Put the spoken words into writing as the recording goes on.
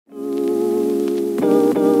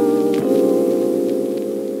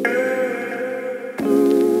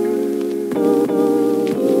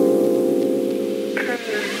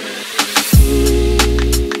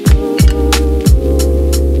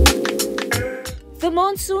The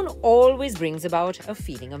monsoon always brings about a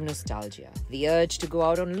feeling of nostalgia, the urge to go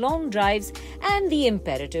out on long drives, and the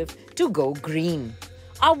imperative to go green.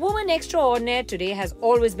 Our woman extraordinaire today has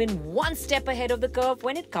always been one step ahead of the curve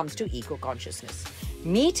when it comes to eco-consciousness.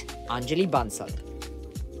 Meet Anjali Bansal.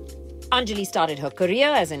 Anjali started her career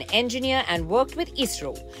as an engineer and worked with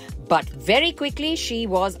ISRO, but very quickly she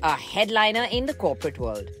was a headliner in the corporate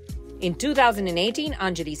world. In 2018,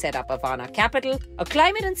 Anjali set up Avaana Capital, a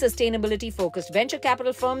climate and sustainability-focused venture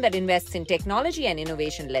capital firm that invests in technology and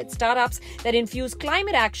innovation-led startups that infuse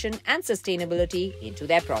climate action and sustainability into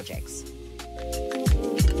their projects.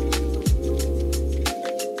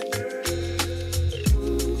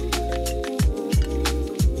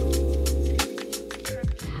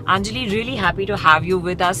 Anjali, really happy to have you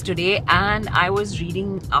with us today, and I was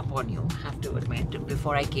reading up on you, have to admit,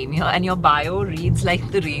 before I came here, and your bio reads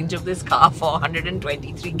like the range of this car,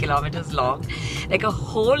 423 kilometers long, like a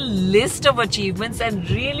whole list of achievements, and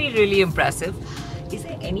really impressive. Is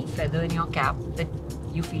there any feather in your cap that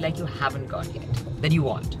you feel like you haven't got yet, that you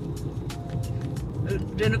want?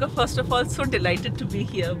 Renuka, first of all, so delighted to be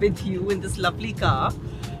here with you in this lovely car,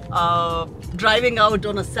 driving out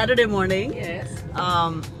on a Saturday morning. Yes.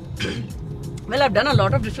 Well, I've done a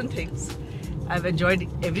lot of different things. I've enjoyed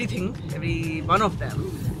everything, every one of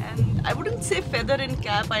them. And I wouldn't say feather in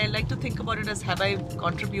cap. I like to think about it as, have I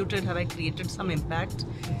contributed, have I created some impact?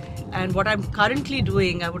 And what I'm currently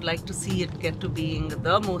doing, I would like to see it get to being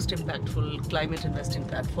the most impactful climate investing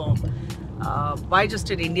platform. Why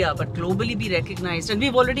just in India, but globally be recognized. And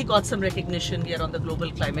we've already got some recognition. We are on the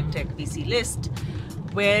Global Climate Tech VC list,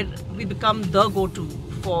 where we become the go-to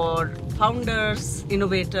for founders,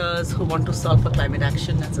 innovators who want to solve for climate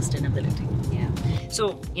action and sustainability. Yeah.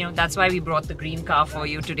 So, that's why we brought the green car for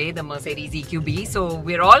you today, the Mercedes EQB. So,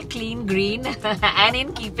 we're all clean green and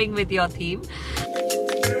in keeping with your theme.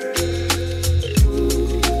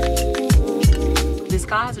 This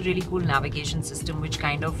car has a really cool navigation system which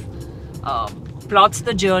kind of plots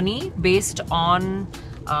the journey based on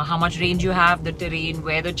how much range you have, the terrain,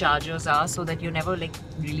 where the chargers are, so that you're never like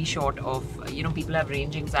really short of, people have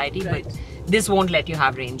range anxiety, right. But this won't let you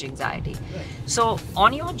have range anxiety. Right. So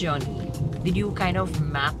on your journey, did you kind of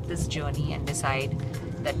map this journey and decide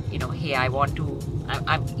that, hey, I want to,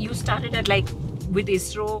 you started at like with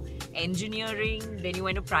ISRO, engineering, then you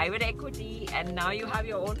went to private equity, and now you have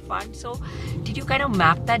your own fund. So did you kind of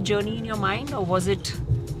map that journey in your mind, or was it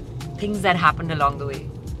things that happened along the way?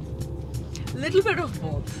 Little bit of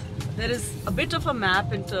both. There is a bit of a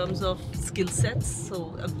map in terms of skill sets.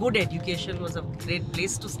 So a good education was a great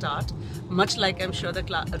place to start. Much like I'm sure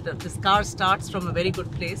this car starts from a very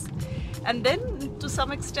good place. And then to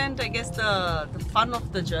some extent, I guess the fun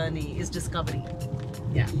of the journey is discovery.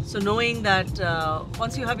 Yeah. So knowing that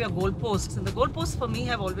once you have your goalposts, and the goalposts for me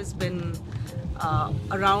have always been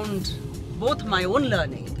around both my own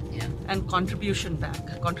learning and contribution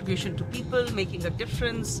back. Contribution to people, making a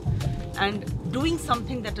difference, and doing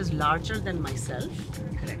something that is larger than myself.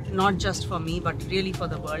 Correct. Not just for me, but really for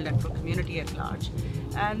the world and for community at large.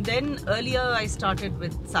 And then earlier I started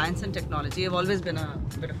with science and technology. I've always been a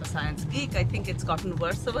bit of a science geek. I think it's gotten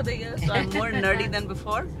worse over the years, so I'm more nerdy than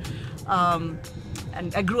before.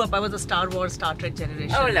 And I grew up, I was a Star Wars, Star Trek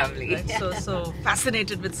generation. Oh, lovely. Right? So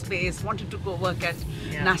fascinated with space, wanted to go work at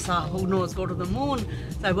NASA, who knows, go to the moon.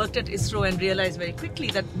 So I worked at ISRO and realized very quickly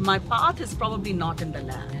that my path is probably not in the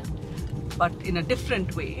lab, but in a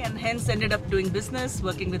different way, and hence ended up doing business,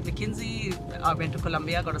 working with McKinsey. I went to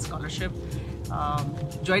Columbia, got a scholarship,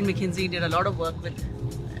 joined McKinsey, did a lot of work with,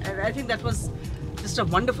 and I think that was just a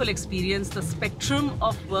wonderful experience. The spectrum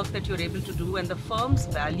of work that you're able to do and the firm's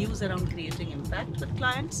values around creating impact with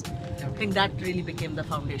clients, I think that really became the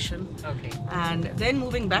foundation. Okay. And then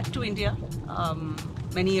moving back to India,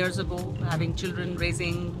 many years ago, having children,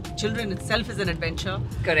 raising children itself is an adventure.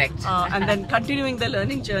 Correct. And then continuing the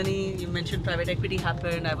learning journey. You mentioned private equity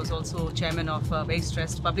happened. I was also chairman of a very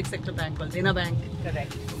stressed public sector bank called Dena Bank.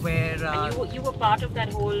 Correct. Where and you were part of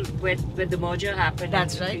that whole where the merger happened.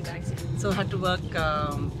 That's right. So I had to work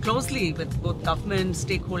closely with both government,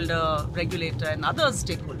 stakeholder, regulator, and other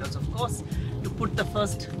stakeholders, of course, to put the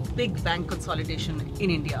first big bank consolidation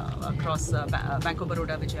in India across Bank of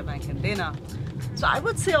Baroda, Vijaya Bank, and Dena. So I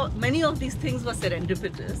would say many of these things were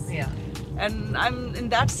serendipitous. Yeah. And I'm in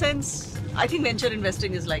that sense, I think venture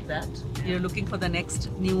investing is like that. You're looking for the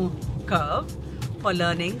next new curve for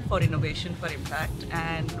learning, for innovation, for impact,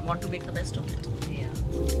 and want to make the best of it. Yeah.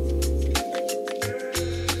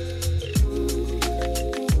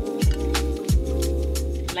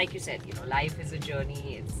 Like you said, life is a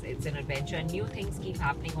journey, it's an adventure, and new things keep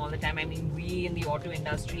happening all the time. I mean, we in the auto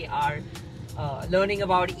industry are learning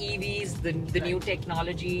about EVs, the new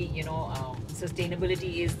technology,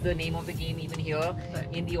 sustainability is the name of the game even here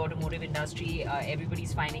in the automotive industry.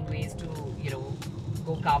 Everybody's finding ways to,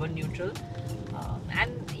 go carbon neutral.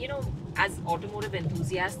 As automotive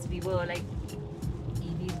enthusiasts, we were like,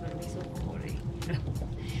 EVs will be so boring.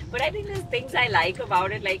 But I think there's things I like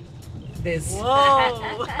about it, like this.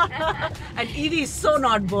 Whoa! And EV is so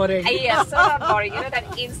not boring. Yeah, so not boring.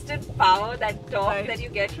 That instant power, that torque that you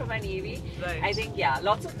get from an EV. Right. I think,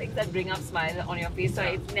 lots of things that bring up smile on your face. So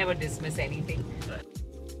I never dismiss anything. Right.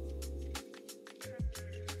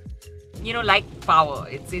 Like power,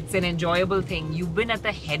 it's an enjoyable thing. You've been at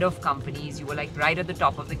the head of companies. You were like right at the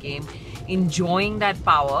top of the game, enjoying that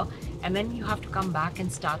power. And then you have to come back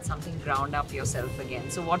and start something ground up yourself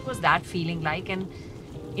again. So what was that feeling like? And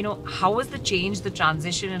how was the change, the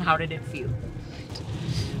transition, and how did it feel?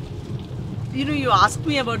 You asked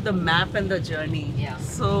me about the map and the journey. Yeah.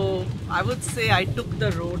 So I would say I took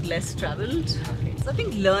the road less traveled. Okay. So I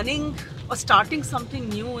think learning or starting something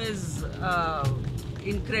new is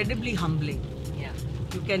incredibly humbling. Yeah.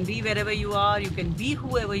 You can be wherever you are, you can be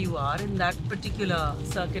whoever you are in that particular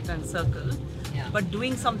circuit and circle. Yeah. But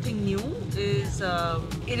doing something new is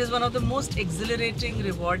it is one of the most exhilarating,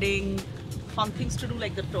 rewarding, fun things to do,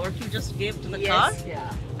 like the torque you just gave to the car.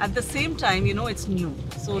 Yeah. At the same time, it's new.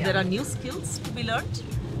 So Yeah. there are new skills to be learned,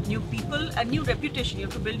 new people and new reputation. You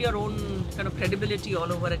have to build your own kind of credibility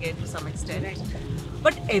all over again to some extent. Correct.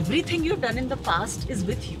 But everything you've done in the past is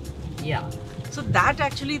with you. Yeah. So that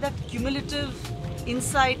cumulative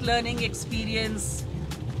insight, learning, experience,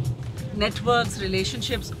 networks,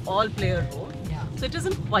 relationships all play a role. Yeah. So it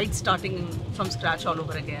isn't quite starting from scratch all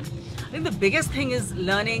over again. I think the biggest thing is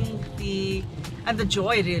learning the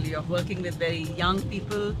joy really of working with very young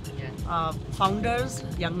people, founders,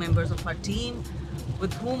 young members of our team,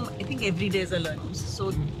 with whom I think every day is a learning.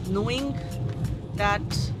 So knowing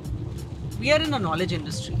that we are in a knowledge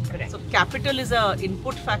industry. Correct. So capital is a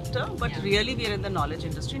input factor, but Yeah. really we are in the knowledge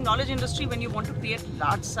industry. Knowledge industry, when you want to create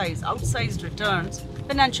large size, outsized returns,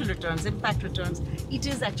 financial returns, impact returns, it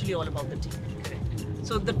is actually all about the team. Correct.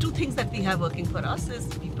 So the two things that we have working for us is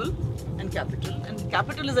people and capital. And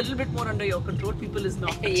capital is a little bit more under your control, people is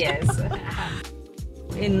not. Yes.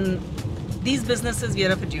 In these businesses, we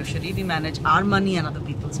are a fiduciary. We manage our money and other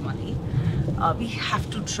people's money. We have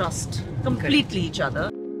to trust completely each other.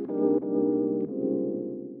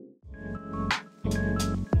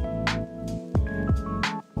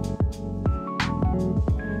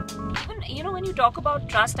 Even, when you talk about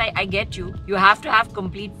trust, I get you. You have to have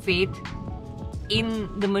complete faith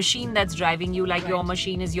in the machine that's driving you, like your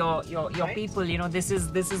machine is your people. This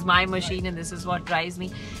is my machine and this is what drives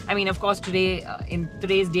me. I mean, of course, today in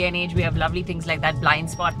today's day and age, we have lovely things like that blind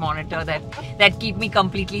spot monitor that keep me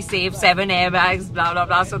completely safe, 7 airbags, blah blah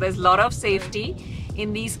blah. So there's a lot of safety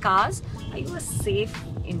in these cars. Are you a safe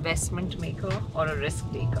investment maker or a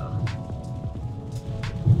risk taker?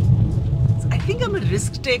 I think I'm a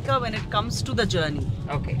risk taker when it comes to the journey.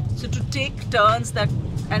 Okay. So to take turns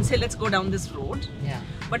and say, let's go down this road. Yeah.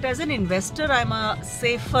 But as an investor, I'm a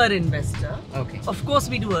safer investor. Okay. Of course,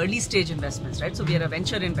 we do early stage investments, right? So we are a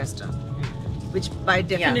venture investor, which by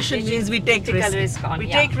definition means we take risk. We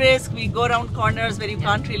take risk, we go around corners where you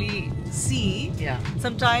can't really see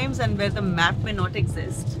sometimes, and where the map may not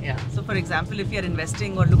exist. Yeah. So for example, if you're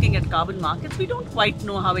investing or looking at carbon markets, we don't quite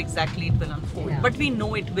know how exactly it will unfold, but we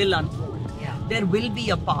know it will unfold. Yeah. There will be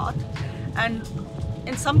a path, and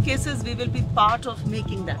in some cases we will be part of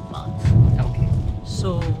making that path. Okay.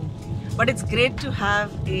 So, but it's great to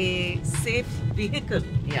have a safe vehicle.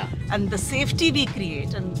 Yeah. And the safety we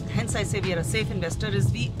create, and hence I say we are a safe investor,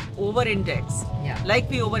 is we over-index. Yeah. Like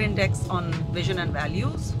we over-index on vision and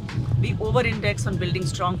values, we over-index on building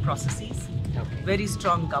strong processes, very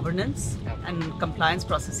strong governance and compliance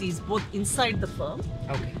processes, both inside the firm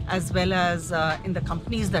as well as in the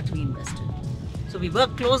companies that we invest in. So we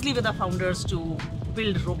work closely with our founders to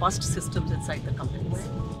build robust systems inside the companies.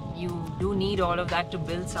 You do need all of that to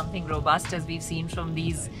build something robust, as we've seen from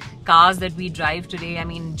these cars that we drive today. I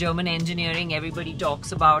mean, German engineering, everybody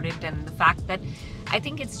talks about it, and the fact that I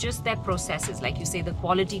think it's just their processes, like you say, the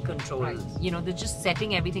quality control, they're just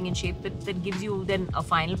setting everything in shape that gives you then a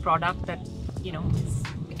final product that,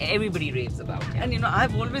 everybody raves about. Yeah. And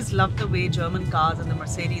I've always loved the way German cars and the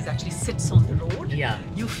Mercedes actually sits on the road. Yeah.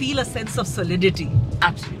 You feel a sense of solidity.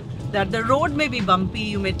 Absolutely. That the road may be bumpy,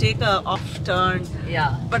 you may take a off turn,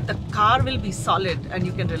 but the car will be solid and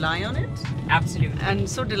you can rely on it. Absolutely. And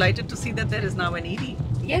so delighted to see that there is now an EV.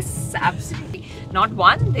 Yes, absolutely. Not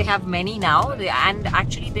one, they have many now, and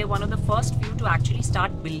actually they're one of the first few to actually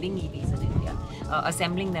start building EVs in India.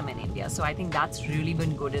 assembling them in India. So I think that's really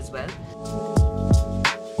been good as well.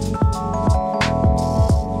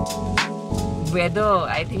 Weather,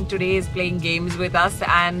 I think today is playing games with us,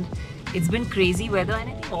 and it's been crazy weather, and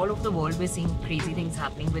I think all over the world we're seeing crazy things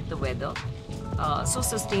happening with the weather. So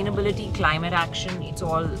sustainability, climate action, it's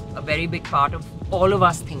all a very big part of all of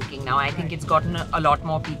us thinking now. I think it's gotten a lot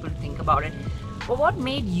more people to think about it. But what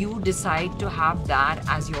made you decide to have that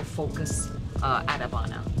as your focus at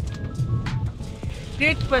Avaana?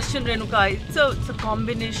 Great question, Renuka. It's a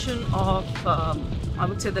combination of, I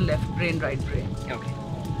would say, the left brain, right brain. Okay.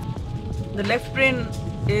 The left brain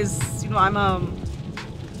is, I'm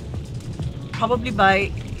probably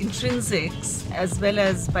by intrinsics as well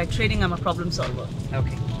as by training, I'm a problem solver.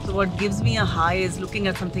 Okay. So what gives me a high is looking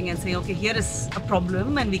at something and saying, okay, here is a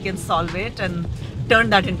problem and we can solve it and turn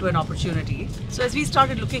that into an opportunity. So as we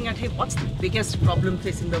started looking at, hey, what's the biggest problem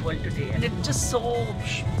facing the world today? And it's just so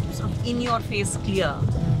sort of in your face clear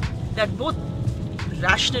that both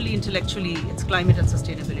rationally, intellectually, it's climate and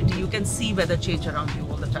sustainability. You can see weather change around you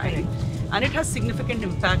all the time. And it has significant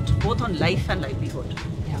impact both on life and livelihood.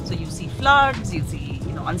 Yeah. So you see floods, you see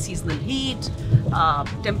unseasonal heat,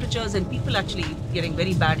 temperatures, and people actually getting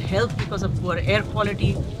very bad health because of poor air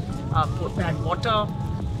quality, poor bad water,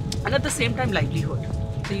 and at the same time livelihood.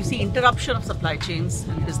 So you see interruption of supply chains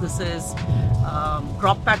and businesses,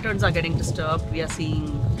 crop patterns are getting disturbed, we are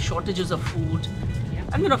seeing shortages of food,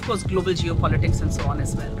 and then of course global geopolitics and so on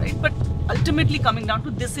as well, right? But ultimately coming down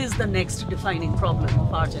to this is the next defining problem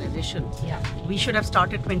of our generation. Yeah. We should have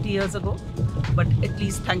started 20 years ago, but at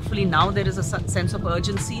least thankfully now there is a sense of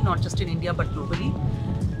urgency, not just in India but globally.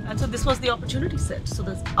 And so this was the opportunity set. So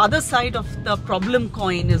the other side of the problem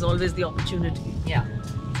coin is always the opportunity. Yeah.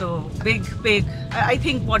 So big, I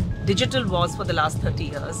think what digital was for the last 30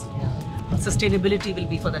 years, sustainability will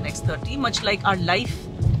be for the next 30, much like our life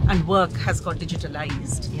and work has got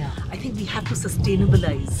digitalized. Yeah. I think we have to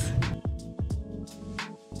sustainabilize.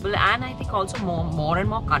 Well, and I think also more and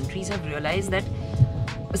more countries have realized that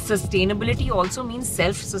sustainability also means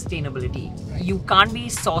self-sustainability. Right. You can't be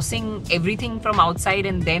sourcing everything from outside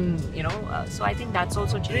and then, so I think that's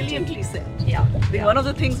also changing. Brilliantly said. Yeah. One of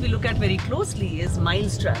the things we look at very closely is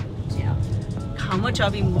miles traveled. Yeah. How much are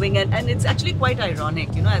we moving? And it's actually quite ironic,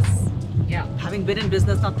 as having been in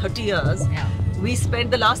business now 30 years, we spent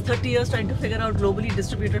the last 30 years trying to figure out globally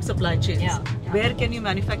distributed supply chains. Yeah. Where can you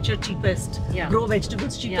manufacture cheapest, grow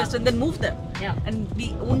vegetables cheapest, and then move them? Yeah. And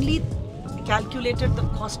we only calculated the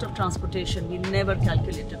cost of transportation. We never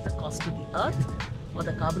calculated the cost to the earth or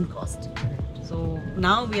the carbon cost. So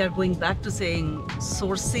now we are going back to saying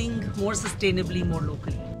sourcing more sustainably, more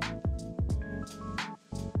locally.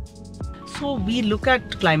 So we look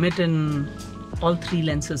at climate in all three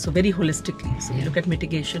lenses, so very holistically. So we look at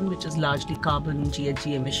mitigation, which is largely carbon,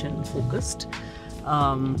 GHG emission focused,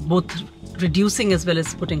 both reducing as well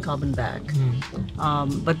as putting carbon back.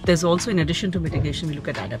 But there's also, in addition to mitigation, we look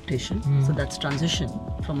at adaptation. So that's transition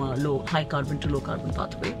from a high carbon to low carbon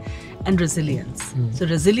pathway, and resilience. So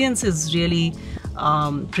resilience is really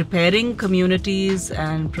preparing communities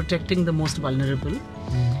and protecting the most vulnerable.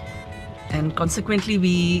 And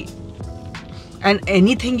consequently, and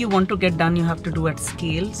anything you want to get done, you have to do at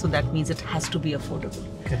scale. So that means it has to be affordable.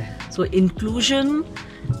 Correct. So inclusion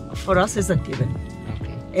for us is a given.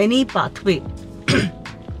 Okay. Any pathway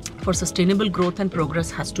for sustainable growth and progress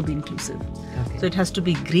has to be inclusive. Okay. So it has to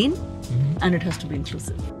be green and it has to be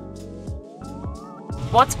inclusive.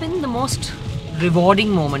 What's been the most rewarding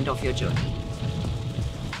moment of your journey?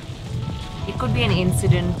 It could be an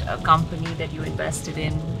incident, a company that you invested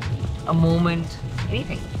in, a moment,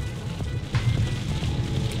 anything.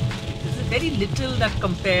 Very little that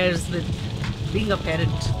compares with being a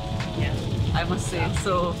parent, I must say.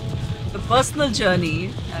 So the personal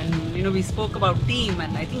journey, and we spoke about team,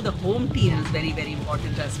 and I think the home team is very, very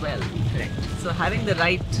important as well. Correct. So having the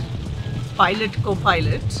right pilot,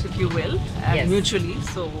 co-pilot, if you will, and mutually.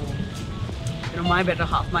 So my better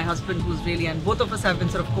half, my husband, who's really, and both of us have been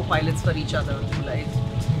sort of co-pilots for each other through life.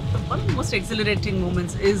 So one of the most exhilarating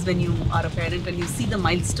moments is when you are a parent and you see the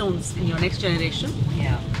milestones in your next generation.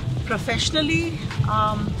 Yeah. Professionally,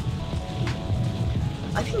 I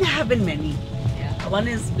think there have been many. One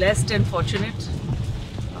is blessed and fortunate,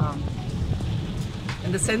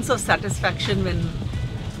 and the sense of satisfaction when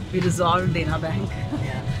we resolved Dena Bank,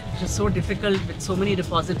 which is so difficult with so many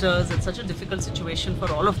depositors. It's such a difficult situation for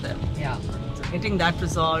all of them. So getting that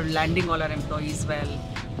resolved, landing all our employees well,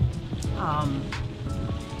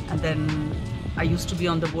 and then I used to be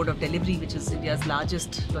on the board of Delivery, which is India's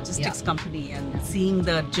largest logistics company, and seeing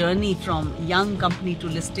the journey from young company to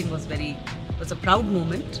listing was a proud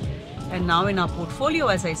moment. And now in our portfolio,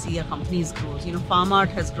 as I see, our companies grows. You know, Farm Art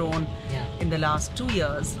has grown in the last 2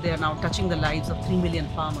 years. They are now touching the lives of 3 million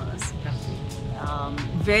farmers.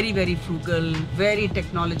 Very, very frugal, very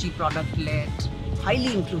technology product led,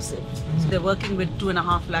 highly inclusive. So they're working with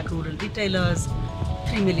 2.5 lakh rural retailers,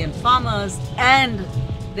 3 million farmers, and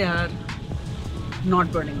they are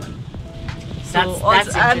not burning money.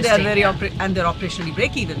 That's and they are interesting, and they're operationally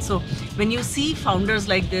break even. So when you see founders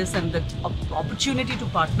like this and the opportunity to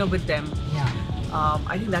partner with them,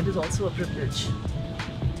 I think that is also a privilege.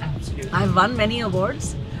 Absolutely. I've won many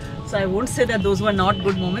awards, so I won't say that those were not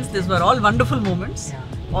good moments. These were all wonderful moments.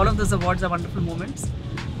 All of those awards are wonderful moments.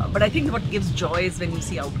 But I think what gives joy is when you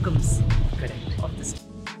see outcomes of this.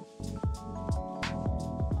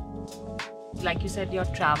 Like you said, your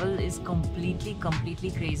travel is completely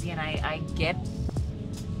crazy, and I get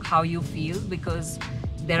how you feel, because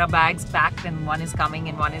there are bags packed and one is coming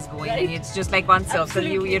and one is going. Right. It's just like one circle.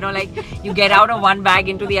 You know, like you get out of one bag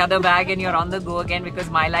into the other bag and you're on the go again,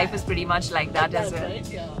 because my life is pretty much like that as well.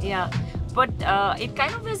 Right? But it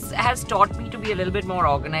kind of has taught me to be a little bit more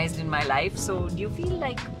organized in my life. So do you feel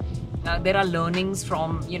like there are learnings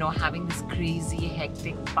from, you know, having this crazy,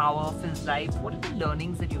 hectic, power-filled life? What are the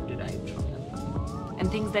learnings that you've derived from them? And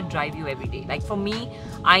things that drive you every day? Like for me,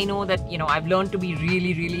 I know that, you know, I've learned to be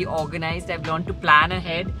really organized. I've learned to plan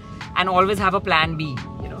ahead and always have a plan B,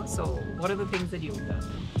 you know. So what are the things that you've learned?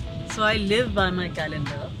 So I live by my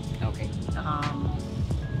calendar. Okay.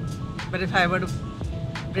 But if I were to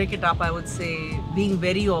break it up, I would say being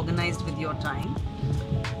very organized with your time,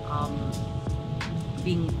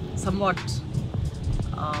 being somewhat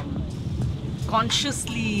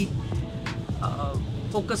consciously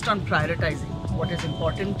focused on prioritizing what is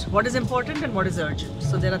important and what is urgent.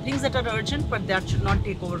 So there are things that are urgent, but that should not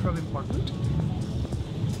take over from important.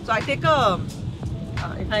 So I take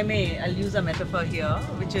if I may, I'll use a metaphor here,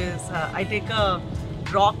 which is I take a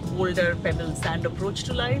rock, boulder, pebble, sand approach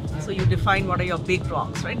to life. So you define what are your big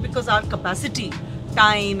rocks, right? Because our capacity,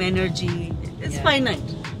 time, energy is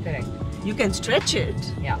finite. Correct. You can stretch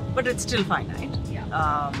it, but it's still finite.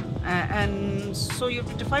 And so you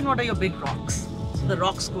have to define what are your big rocks. So the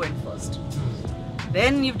rocks go in first.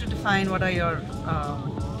 Then you have to define what are your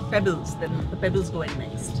pebbles. Then the pebbles go in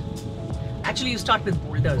next. Actually, you start with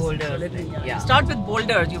boulders. You start with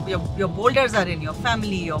boulders. Your boulders are in your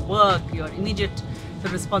family, your work, your immediate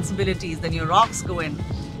responsibilities. Then your rocks go in.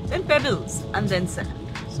 Then pebbles, and then sand.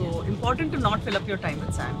 So important to not fill up your time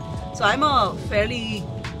with sand. So I'm a fairly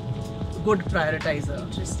good prioritizer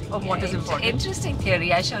of what is important. Interesting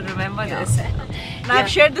theory. I shall remember this. And I've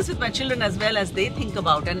shared this with my children as well, as they think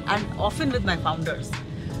about, and often with my founders,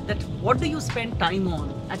 that what do you spend time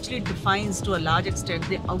on actually defines to a large extent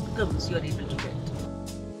the outcomes you are able to get.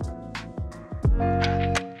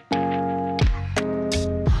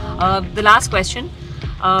 The last question.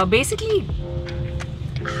 Basically,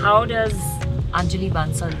 how does Anjali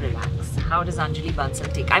Bansal relax? How does Anjali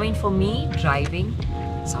Bansal take? I mean, for me, driving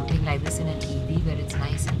something like this in an EV where it's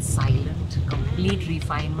nice and silent, complete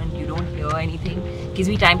refinement, you don't hear anything, gives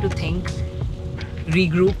me time to think,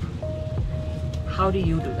 regroup. How do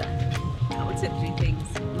you do that? I would say 3 things.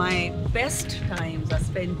 My best times are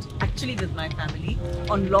spent actually with my family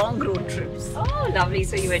on long road trips. Oh, lovely.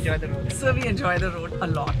 So you enjoy the road. So we enjoy the road a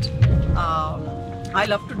lot. I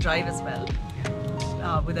love to drive as well.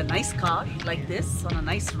 With a nice car like this on a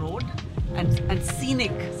nice road and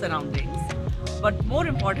scenic surroundings. But more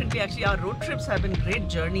importantly, actually, our road trips have been great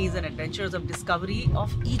journeys and adventures of discovery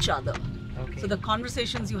of each other. So the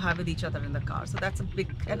conversations you have with each other in the car. So that's a big,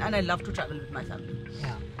 and I love to travel with my family.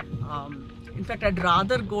 In fact, I'd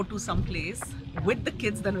rather go to some place with the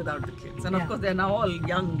kids than without the kids. And of course, they're now all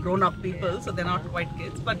young, grown-up people, so they're not quite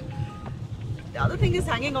kids. But the other thing is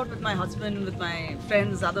hanging out with my husband, with my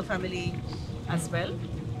friends, other family as well.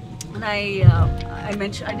 And I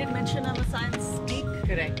did mention I'm a science geek.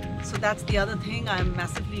 Correct. So that's the other thing. I'm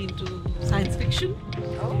massively into science fiction.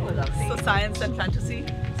 Oh, lovely. So science and fantasy.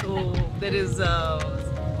 So there is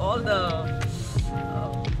all the.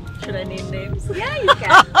 Should I name names? Yeah, you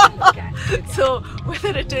can. You can. So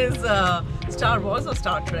whether it is Star Wars or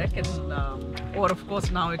Star Trek, and or of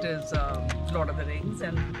course now it is Lord of the Rings,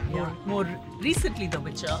 and more recently The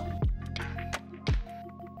Witcher.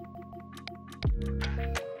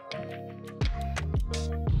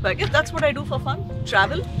 So I guess that's what I do for fun.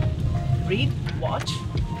 Travel, read, watch,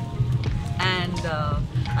 and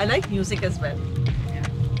I like music as well.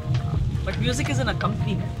 But music is an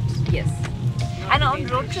accompaniment. Yes. And on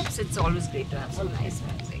road trips, it's always great to have some nice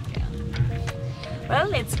music.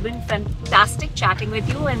 Well, it's been fantastic chatting with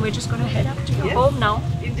you, and we're just going to head up to your home now.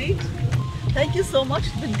 Indeed. Thank you so much.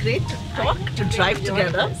 It's been great to talk, to drive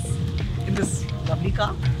together. in this lovely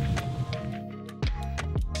car.